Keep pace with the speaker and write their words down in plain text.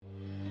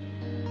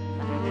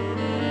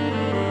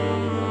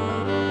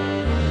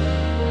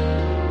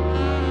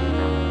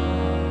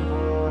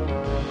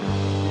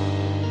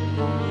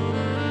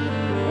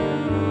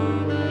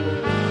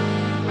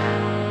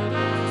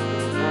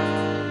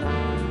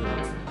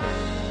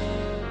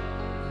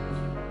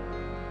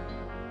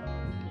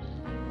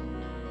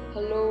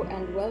Hello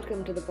and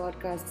welcome to the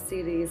podcast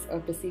series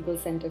of the Siegel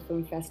Center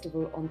Film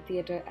Festival on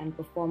Theatre and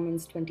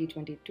Performance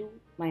 2022.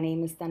 My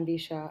name is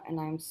Tanvi and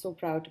I am so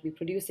proud to be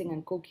producing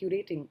and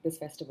co-curating this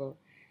festival.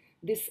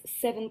 This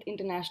 7th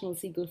International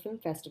Siegel Film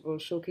Festival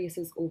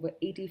showcases over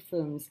 80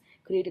 films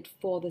created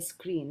for the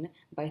screen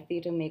by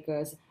theatre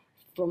makers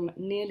from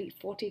nearly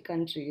 40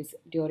 countries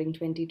during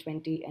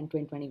 2020 and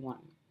 2021.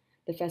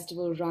 The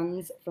festival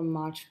runs from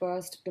March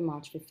 1st to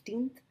March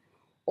 15th.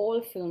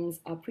 All films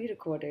are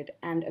pre-recorded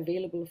and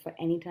available for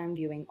anytime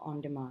viewing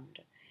on demand.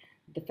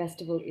 The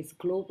festival is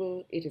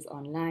global, it is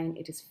online,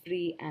 it is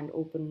free and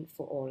open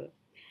for all.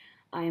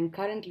 I am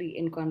currently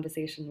in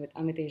conversation with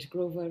Amitesh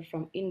Grover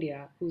from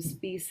India, whose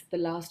piece The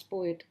Last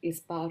Poet is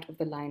part of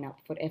the lineup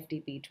for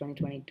FTP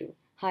 2022.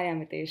 Hi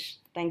Amitesh,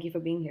 thank you for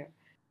being here.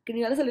 Can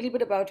you tell us a little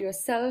bit about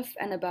yourself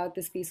and about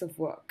this piece of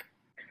work?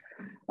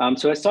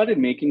 So I started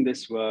making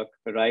this work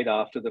right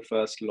after the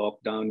first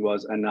lockdown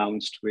was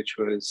announced, which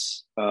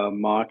was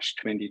March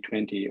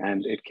 2020.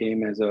 And it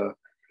came as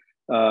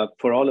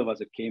for all of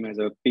us, it came as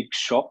a big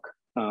shock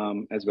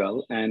as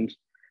well. And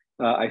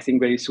I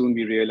think very soon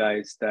we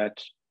realized that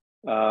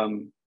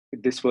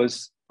this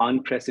was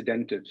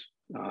unprecedented.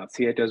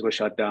 Theaters were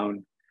shut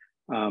down,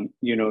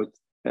 venues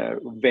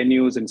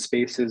and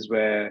spaces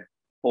where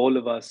all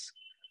of us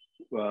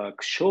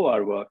show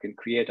our work and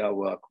create our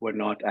work were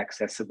not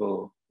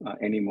accessible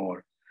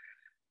anymore.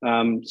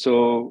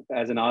 So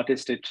as an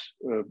artist, it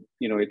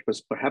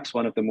was perhaps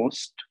one of the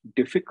most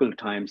difficult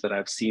times that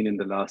I've seen in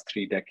the last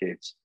 3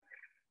 decades.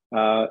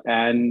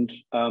 And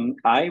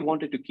I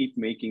wanted to keep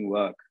making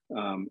work,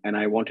 and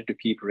I wanted to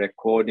keep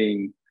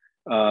recording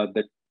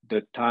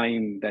the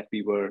time that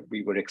we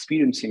were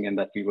experiencing and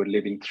that we were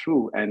living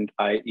through. And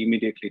I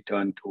immediately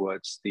turned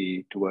towards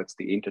the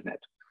internet.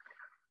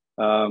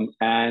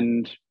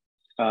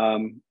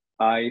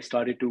 I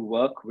started to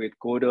work with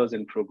coders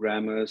and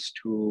programmers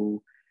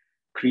to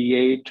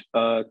create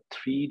a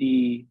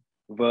 3D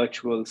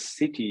virtual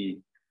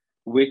city,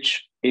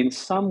 which in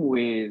some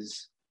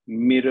ways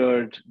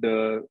mirrored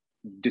the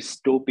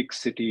dystopic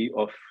city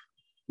of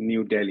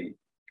New Delhi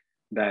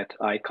that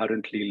I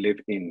currently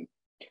live in.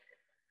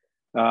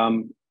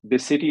 The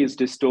city is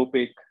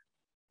dystopic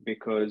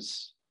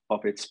because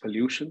of its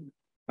pollution.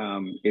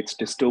 It's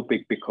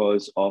dystopic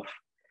because of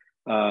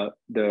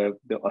the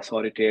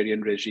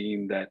authoritarian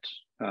regime that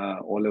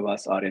all of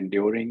us are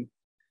enduring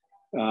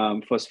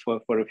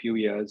for a few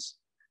years.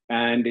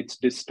 And it's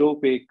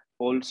dystopic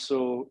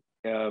also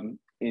in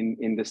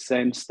the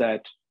sense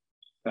that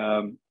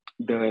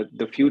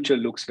the future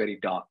looks very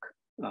dark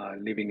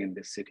living in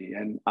this city.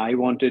 And I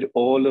wanted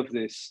all of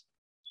this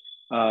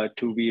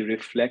to be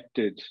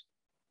reflected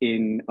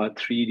in a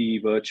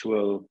 3D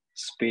virtual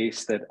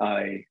space that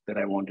I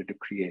wanted to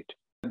create.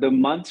 The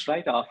months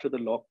right after the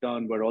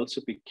lockdown were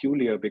also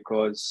peculiar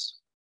because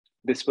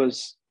we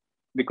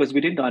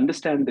didn't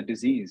understand the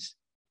disease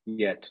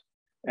yet.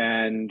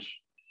 And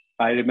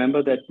I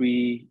remember that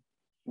we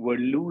were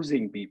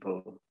losing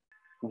people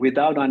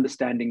without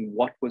understanding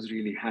what was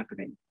really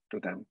happening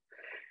to them.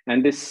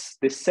 And this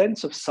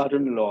sense of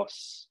sudden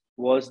loss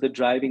was the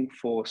driving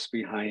force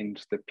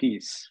behind the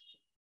piece.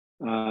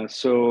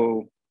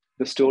 So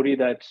the story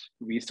that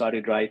we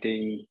started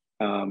writing,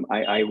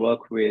 I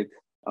work with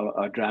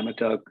a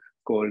dramaturg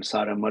called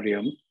Sarah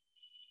Mariam,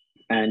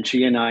 and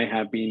she and I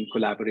have been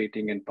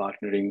collaborating and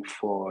partnering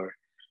for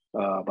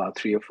about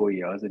 3 or 4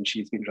 years, and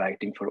she's been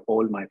writing for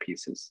all my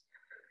pieces.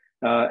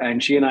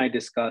 And she and I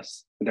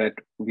discussed that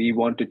we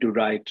wanted to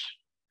write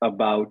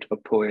about a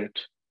poet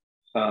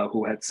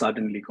who had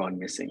suddenly gone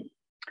missing,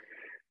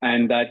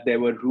 and that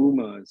there were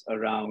rumors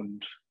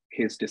around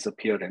his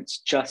disappearance,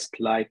 just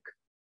like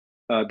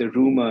the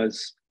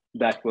rumors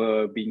that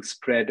were being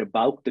spread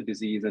about the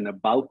disease and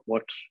about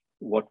what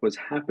was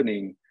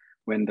happening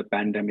when the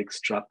pandemic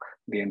struck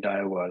the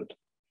entire world.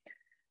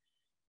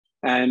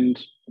 And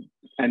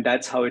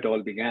that's how it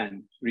all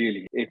began,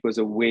 really. It was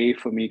a way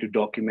for me to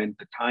document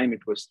the time.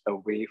 It was a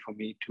way for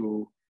me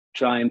to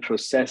try and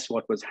process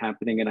what was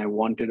happening. And I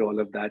wanted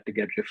all of that to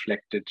get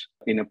reflected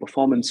in a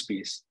performance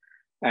piece.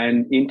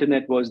 And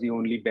internet was the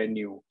only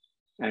venue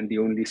and the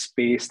only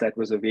space that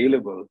was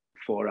available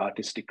for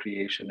artistic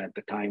creation at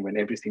the time when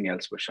everything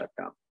else was shut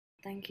down.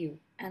 Thank you.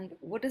 And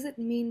what does it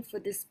mean for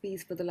this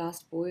piece, for The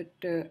Last Poet,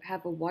 to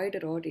have a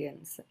wider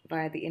audience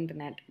via the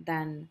internet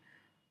than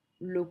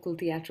local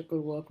theatrical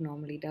work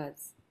normally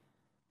does?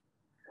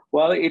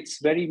 Well,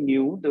 it's very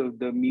new.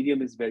 The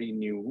medium is very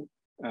new.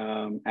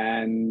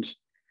 And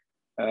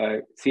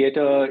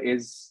theater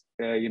is,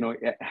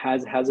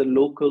 has a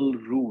local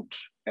root.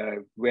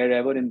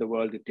 Wherever in the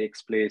world it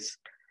takes place,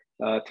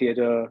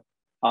 theater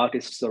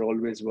artists are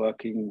always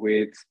working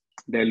with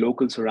their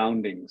local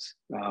surroundings,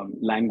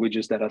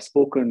 languages that are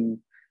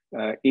spoken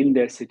in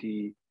their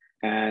city,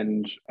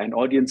 and an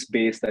audience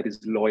base that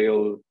is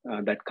loyal,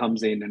 that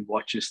comes in and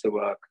watches the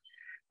work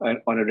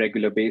on a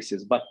regular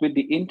basis. But with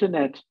the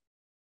internet,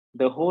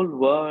 the whole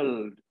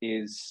world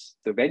is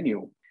the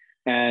venue.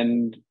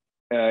 And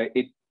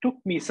it took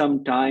me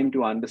some time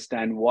to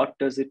understand what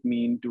does it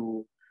mean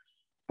to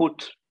put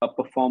a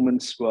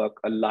performance work,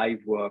 a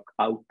live work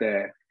out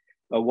there?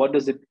 What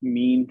does it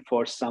mean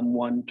for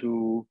someone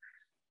to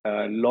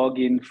log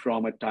in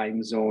from a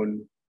time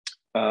zone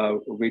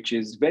which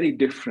is very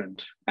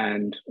different,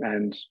 and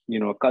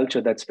a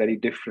culture that's very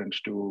different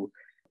to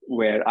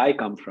where I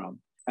come from?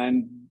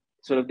 And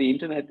sort of the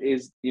internet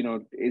is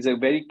a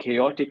very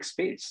chaotic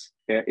space.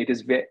 It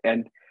is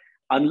and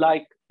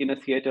unlike in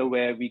a theater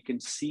where we can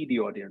see the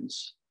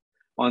audience,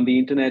 on the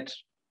internet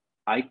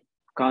I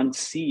can't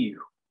see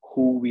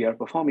who we are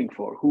performing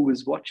for, who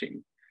is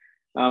watching.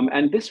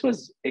 And this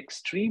was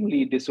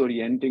extremely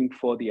disorienting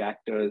for the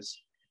actors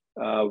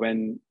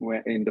when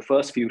in the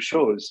first few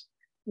shows.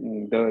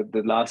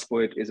 The Last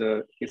Poet is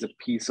a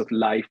piece of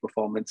live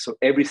performance. So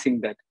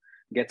everything that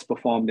gets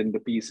performed in the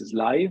piece is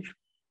live,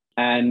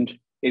 and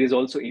it is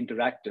also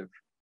interactive.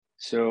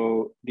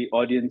 So the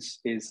audience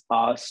is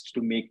asked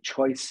to make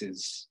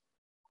choices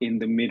in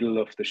the middle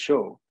of the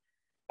show.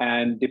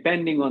 And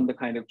depending on the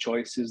kind of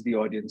choices the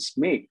audience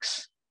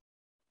makes,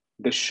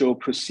 the show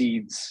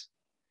proceeds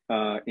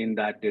in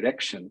that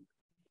direction.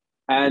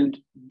 And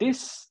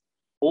this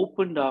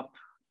opened up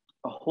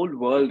a whole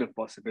world of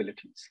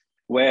possibilities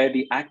where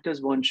the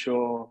actors weren't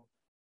sure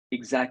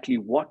exactly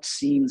what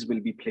scenes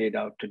will be played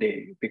out today,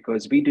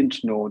 because we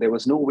didn't know, there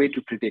was no way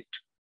to predict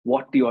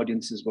what the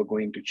audiences were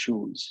going to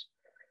choose.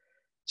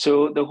 So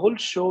the whole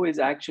show is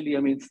actually, I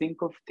mean,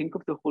 think of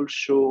the whole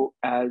show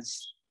as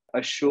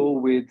a show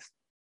with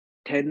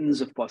tens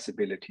of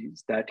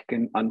possibilities that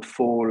can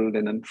unfold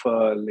and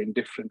unfurl in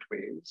different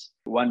ways.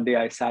 One day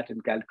I sat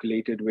and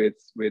calculated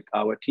with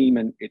our team,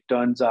 and it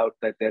turns out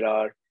that there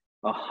are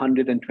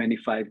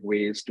 125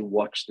 ways to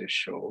watch this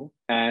show.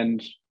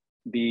 And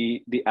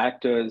the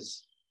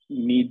actors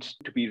need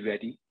to be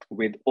ready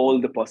with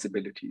all the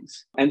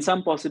possibilities. And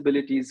some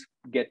possibilities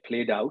get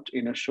played out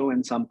in a show,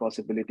 and some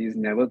possibilities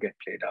never get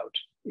played out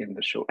in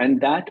the show. And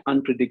that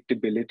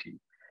unpredictability,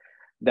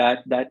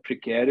 that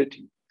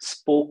precarity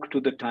spoke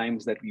to the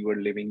times that we were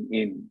living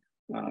in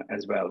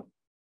as well.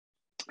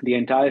 The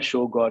entire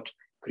show got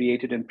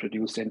created and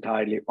produced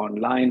entirely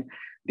online.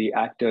 The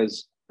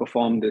actors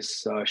performed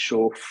this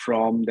show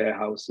from their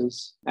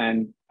houses,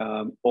 and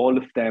all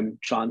of them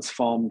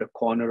transformed a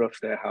corner of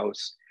their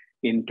house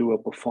into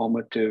a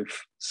performative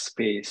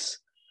space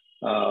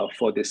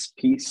for this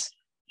piece.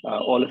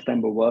 All of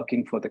them were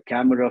working for the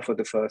camera for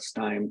the first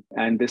time.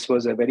 And this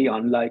was a very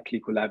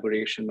unlikely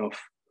collaboration of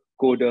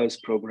coders,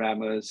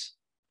 programmers,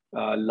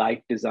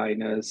 light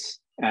designers,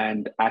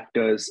 and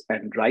actors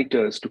and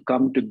writers to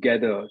come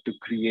together to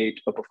create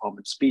a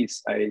performance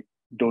piece. I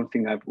don't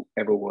think I've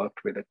ever worked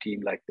with a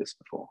team like this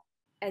before.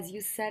 As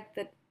you said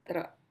that there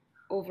are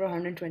over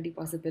 120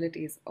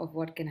 possibilities of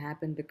what can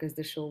happen because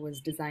the show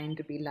was designed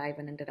to be live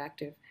and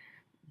interactive,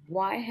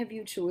 why have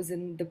you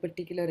chosen the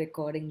particular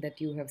recording that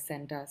you have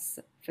sent us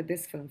for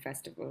this film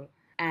festival?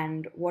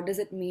 And what does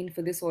it mean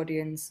for this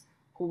audience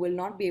who will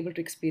not be able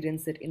to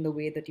experience it in the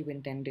way that you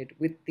intended,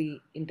 with the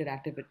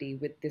interactivity,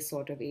 with this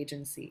sort of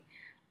agency?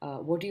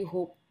 What do you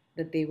hope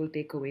that they will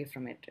take away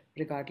from it,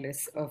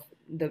 regardless of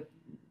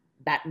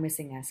that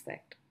missing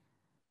aspect?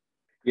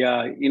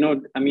 Yeah,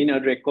 I mean, a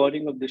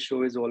recording of the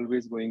show is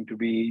always going to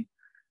be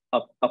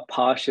a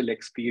partial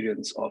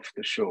experience of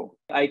the show.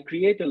 I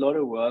create a lot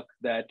of work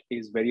that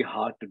is very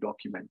hard to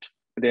document.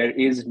 There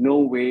is no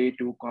way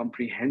to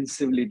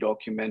comprehensively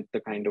document the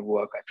kind of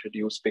work I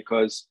produce,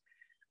 because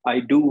I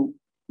do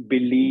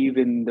believe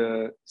in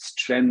the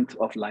strength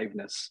of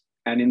liveness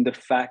and in the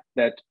fact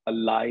that a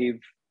live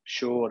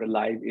show or a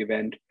live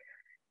event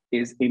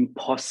is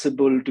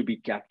impossible to be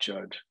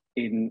captured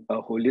in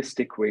a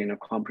holistic way, in a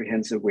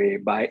comprehensive way,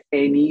 by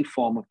any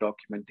form of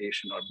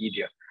documentation or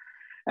media.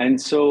 And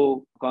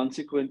so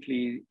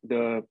consequently,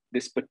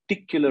 this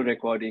particular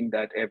recording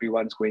that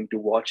everyone's going to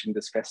watch in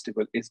this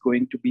festival is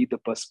going to be the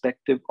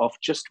perspective of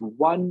just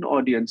one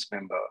audience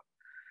member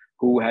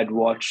who had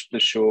watched the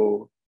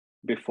show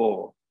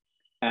before.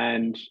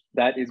 And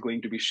that is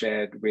going to be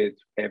shared with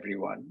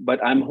everyone.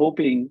 But I'm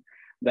hoping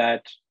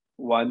that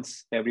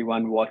once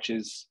everyone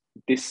watches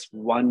this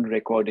one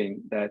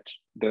recording, that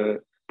the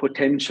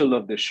potential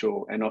of the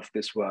show and of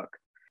this work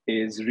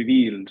is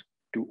revealed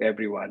to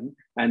everyone,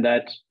 and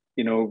that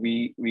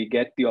we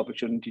get the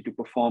opportunity to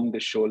perform the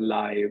show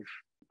live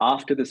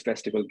after this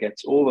festival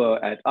gets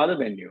over at other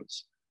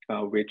venues,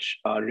 which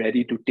are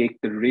ready to take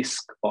the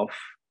risk of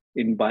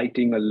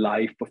inviting a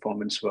live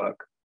performance work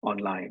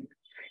online.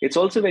 It's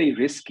also very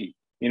risky.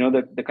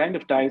 The kind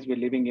of times we're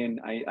living in,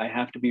 I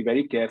have to be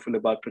very careful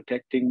about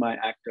protecting my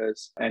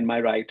actors and my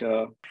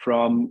writer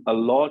from a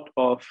lot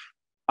of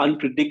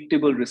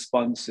unpredictable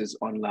responses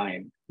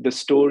online. The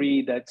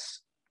story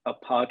that's a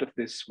part of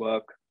this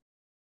work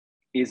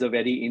is a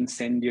very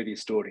incendiary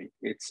story.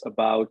 It's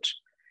about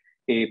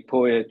a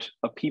poet,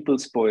 a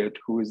people's poet,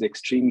 who is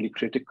extremely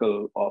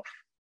critical of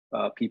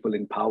people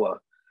in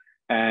power.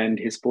 And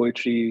his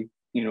poetry,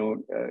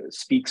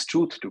 speaks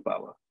truth to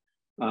power.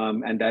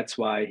 And that's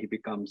why he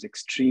becomes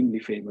extremely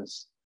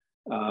famous,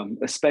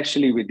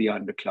 especially with the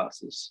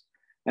underclasses.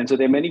 And so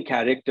there are many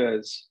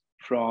characters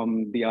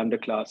from the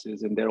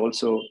underclasses, and there are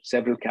also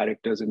several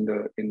characters in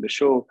the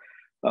show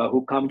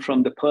who come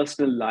from the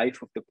personal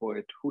life of the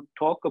poet, who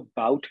talk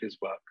about his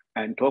work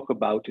and talk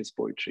about his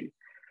poetry,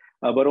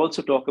 but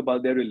also talk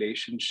about their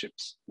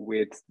relationships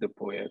with the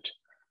poet.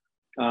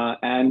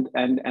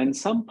 And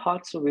some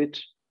parts of it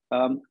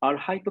are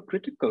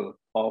hypercritical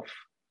of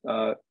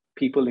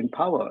people in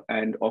power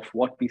and of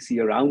what we see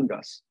around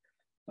us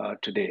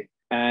today.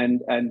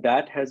 And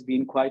that has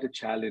been quite a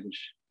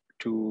challenge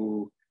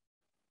to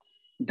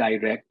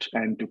direct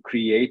and to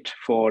create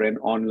for an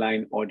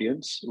online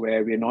audience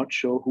where we're not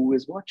sure who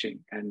is watching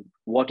and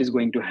what is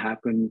going to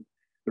happen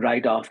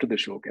right after the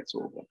show gets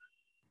over.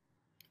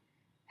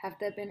 Have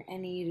there been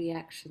any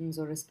reactions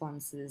or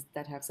responses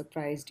that have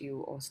surprised you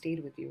or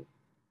stayed with you?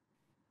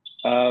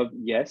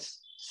 Yes,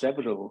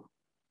 several.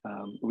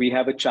 We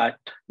have a chat.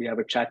 We have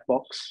a chat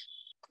box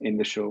in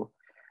the show,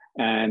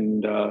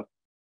 and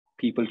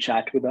people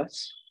chat with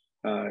us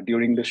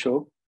during the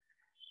show.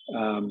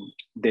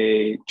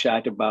 They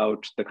chat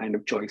about the kind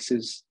of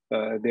choices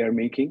they are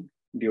making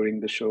during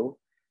the show.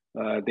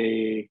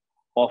 They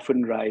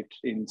often write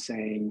in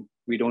saying,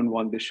 "We don't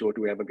want the show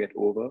to ever get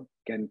over.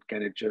 Can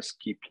it just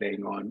keep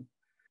playing on?"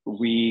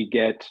 We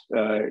get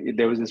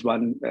there was this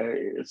one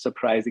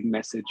surprising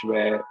message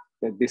where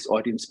this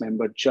audience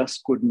member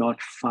just could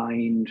not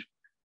find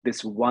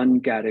this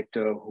one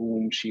character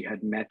whom she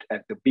had met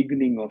at the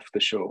beginning of the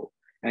show,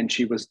 and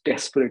she was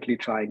desperately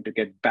trying to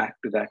get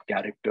back to that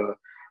character,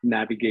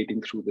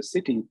 navigating through the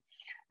city,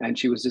 and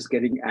she was just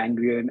getting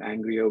angrier and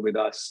angrier with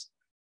us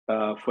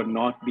for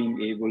not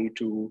being able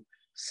to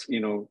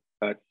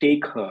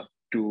take her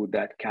to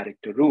that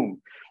character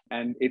room.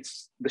 And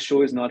the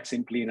show is not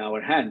simply in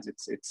our hands.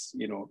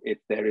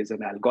 There is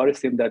an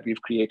algorithm that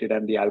we've created,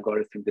 and the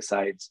algorithm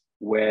decides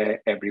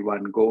where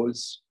everyone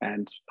goes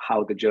and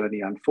how the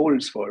journey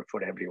unfolds for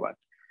everyone.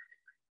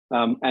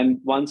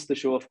 And once the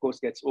show, of course,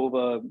 gets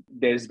over,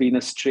 there's been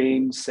a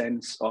strange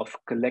sense of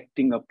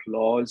collecting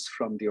applause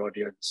from the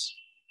audience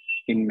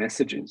in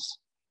messages,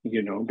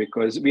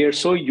 because we are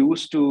so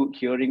used to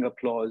hearing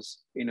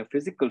applause in a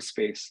physical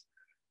space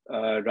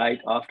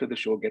right after the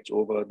show gets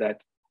over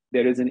that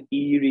there is an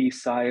eerie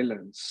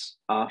silence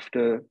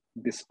after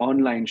this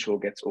online show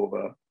gets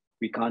over.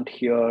 We can't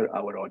hear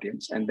our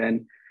audience. And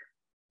then,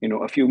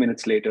 a few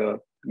minutes later,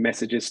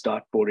 messages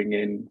start pouring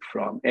in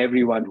from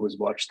everyone who's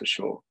watched the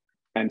show.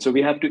 And so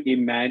we have to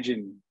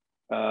imagine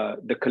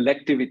the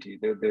collectivity,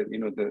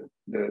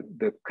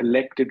 the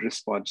collected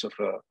response of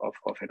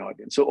an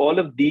audience. So all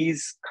of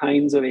these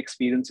kinds of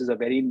experiences are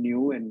very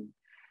new, and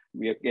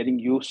we are getting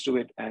used to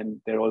it,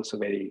 and they're also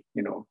very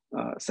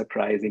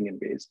surprising in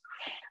ways.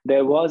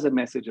 There was a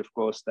message, of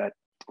course, that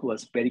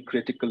was very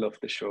critical of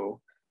the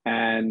show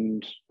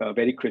and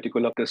very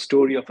critical of the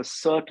story of a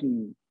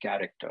certain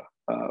character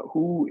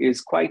who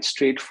is quite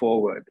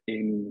straightforward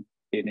in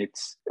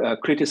its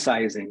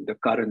criticizing the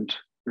current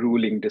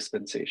ruling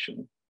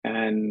dispensation.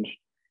 And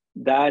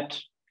that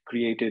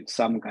created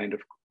some kind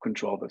of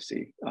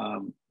controversy.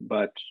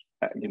 But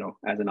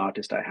as an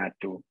artist, I had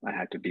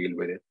to deal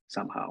with it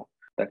somehow.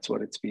 That's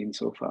what it's been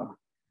so far.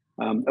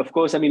 Of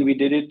course, I mean, we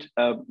did it.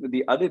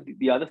 The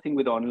other thing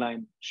with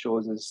online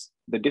shows is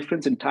the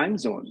difference in time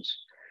zones.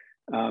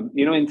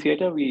 In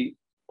theater, we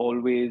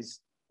always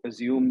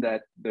assume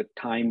that the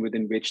time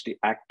within which the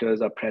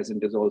actors are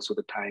present is also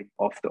the time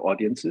of the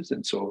audiences.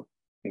 And so,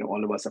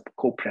 all of us are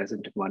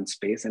co-present in one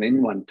space and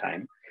in one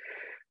time.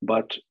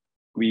 But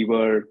we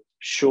were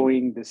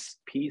showing this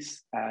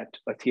piece at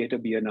a theater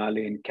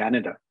biennale in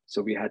Canada.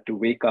 So we had to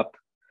wake up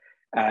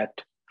at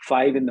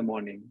 5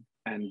 a.m.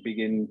 and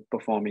begin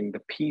performing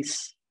the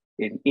piece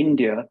in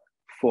India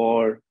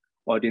for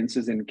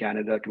audiences in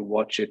Canada to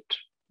watch it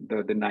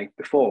the night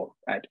before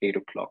at 8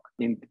 o'clock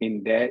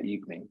in their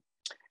evening.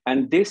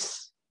 And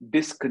this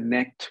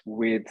disconnect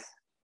with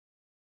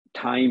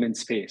time and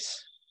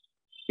space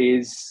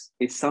is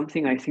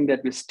something I think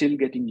that we're still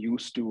getting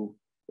used to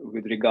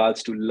with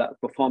regards to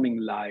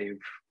performing live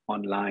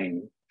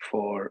online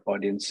for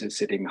audiences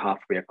sitting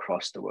halfway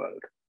across the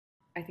world.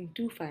 I think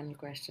two final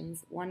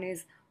questions. One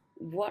is,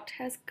 what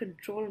has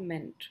control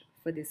meant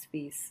for this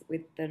piece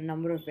with the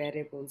number of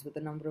variables, with the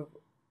number of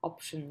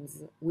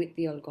options, with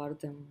the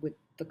algorithm, with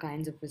the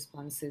kinds of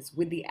responses,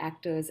 with the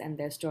actors and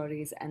their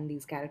stories and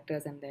these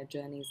characters and their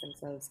journeys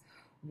themselves?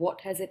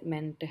 What has it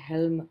meant to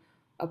helm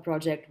a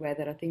project where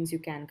there are things you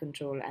can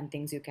control and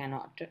things you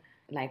cannot,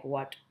 like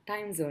what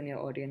time zone your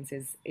audience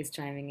is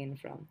chiming in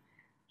from?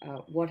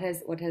 What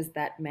has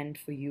that meant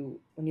for you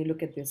when you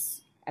look at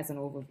this as an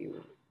overview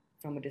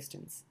from a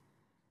distance?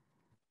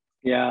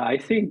 Yeah, I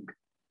think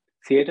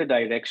theater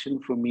direction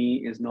for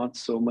me is not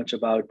so much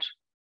about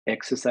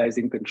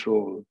exercising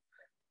control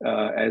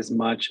as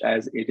much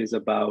as it is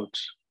about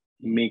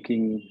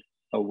making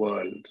a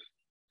world.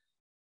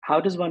 How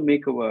does one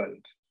make a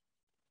world?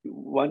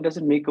 One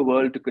doesn't make a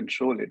world to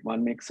control it.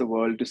 One makes a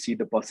world to see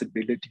the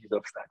possibilities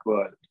of that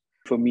world.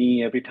 For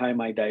me, every time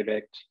I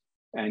direct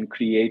and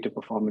create a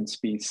performance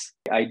piece,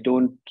 I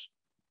don't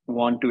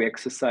want to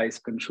exercise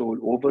control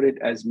over it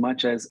as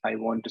much as I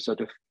want to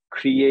sort of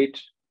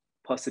create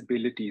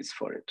possibilities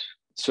for it.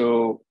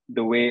 So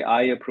the way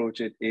I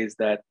approach it is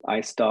that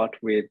I start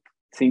with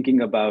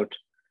thinking about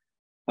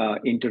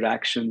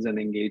interactions and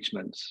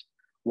engagements.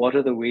 What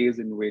are the ways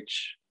in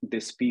which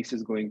this piece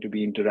is going to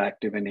be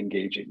interactive and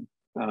engaging?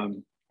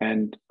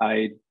 And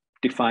I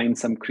define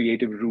some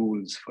creative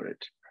rules for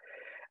it.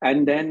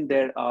 And then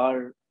there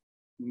are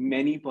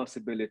many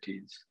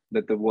possibilities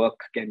that the work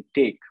can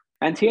take.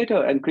 And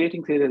theater and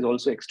creating theater is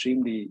also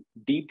extremely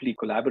deeply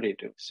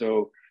collaborative.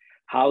 So,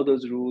 how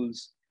those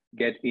rules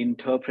get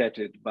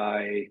interpreted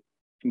by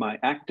my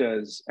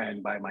actors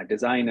and by my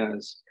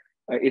designers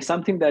is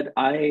something that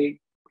I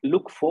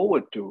look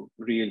forward to,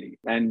 really.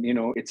 And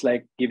it's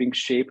like giving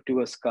shape to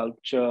a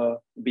sculpture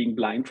being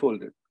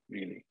blindfolded,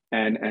 really,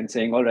 and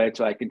saying, all right,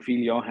 so I can feel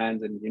your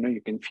hands, and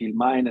you can feel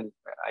mine, and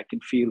I can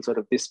feel sort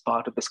of this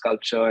part of the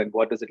sculpture, and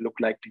what does it look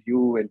like to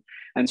you?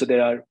 And so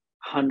there are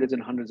hundreds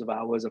and hundreds of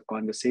hours of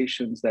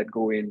conversations that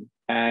go in,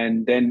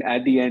 and then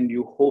at the end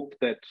you hope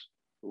that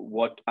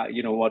what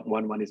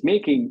one is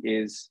making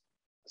is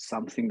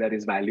something that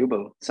is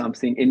valuable,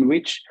 something in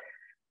which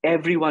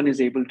everyone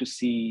is able to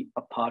see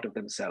a part of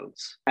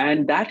themselves.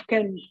 And that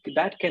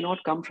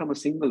cannot come from a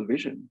single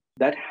vision.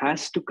 That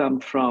has to come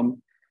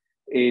from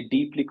a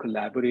deeply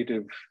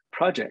collaborative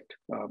project.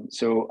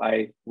 So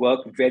I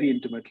work very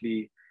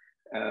intimately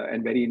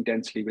and very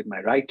intensely with my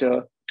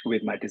writer,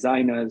 with my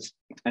designers,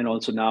 and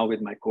also now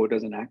with my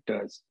coders and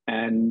actors.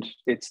 And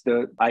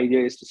the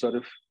idea is to sort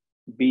of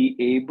be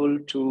able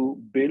to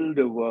build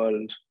a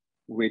world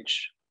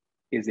which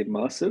is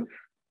immersive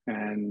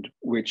and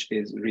which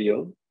is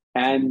real,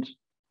 and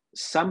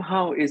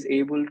somehow is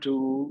able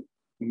to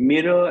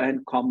mirror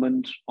and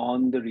comment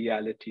on the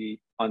reality,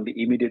 on the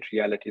immediate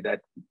reality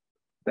that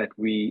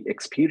we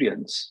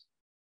experience.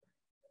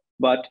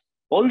 But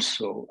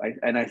also,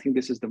 and I think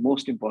this is the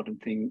most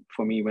important thing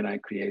for me when I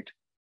create,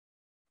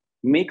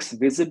 makes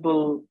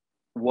visible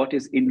what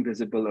is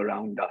invisible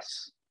around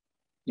us.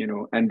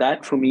 And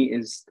that for me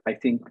is, I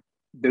think,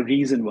 the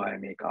reason why I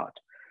make art,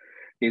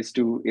 is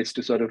to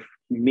sort of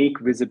make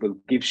visible,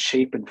 give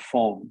shape and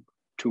form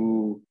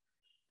to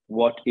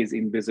what is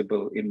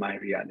invisible in my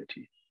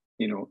reality.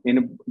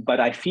 But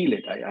I feel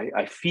it.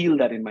 I feel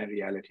that in my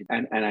reality,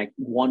 and I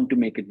want to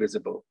make it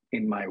visible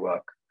in my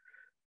work.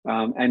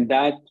 And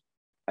that,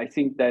 I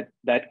think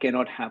that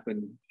cannot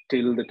happen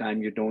till the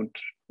time you don't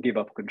give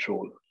up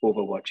control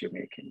over what you're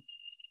making.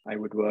 I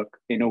would work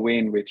in a way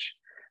in which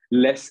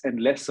less and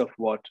less of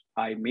what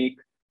I make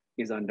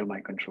is under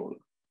my control.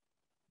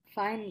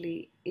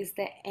 Finally, is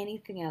there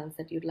anything else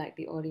that you'd like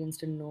the audience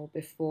to know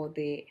before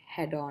they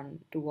head on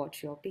to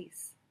watch your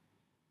piece?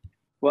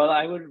 Well,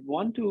 I would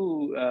want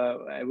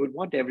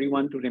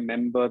everyone to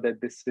remember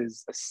that this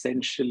is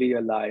essentially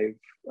a live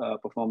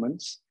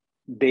performance.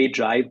 They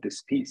drive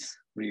this piece,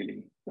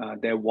 really.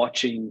 Their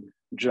watching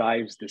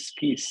drives this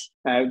piece.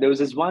 There was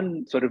this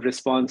one sort of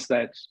response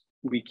that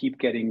we keep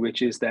getting,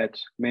 which is that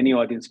many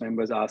audience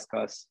members ask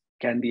us,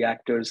 can the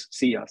actors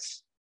see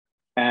us?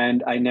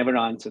 And I never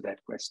answer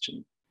that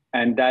question.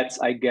 And that's,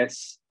 I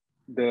guess,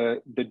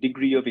 the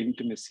degree of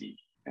intimacy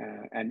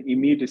and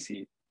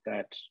immediacy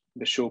that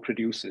the show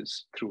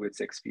produces through its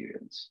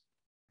experience.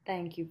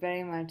 Thank you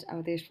very much,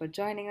 Amitesh, for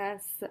joining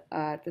us.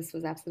 This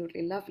was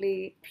absolutely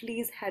lovely.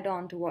 Please head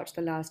on to watch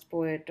The Last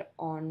Poet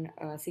on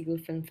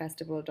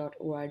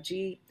seagullfilmfestival.org.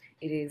 It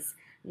is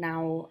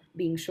now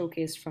being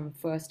showcased from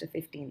 1st to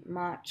 15th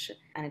March,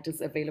 and it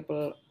is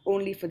available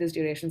only for this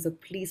duration, so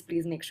please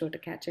make sure to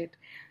catch it.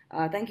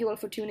 Thank you all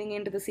for tuning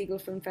in to the Seagull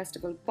Film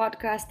Festival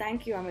podcast.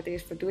 Thank you,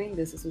 Amitesh, for doing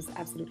this. This was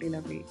absolutely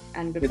lovely.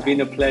 And goodbye. It's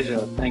been a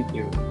pleasure. Thank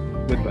you.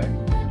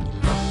 Goodbye.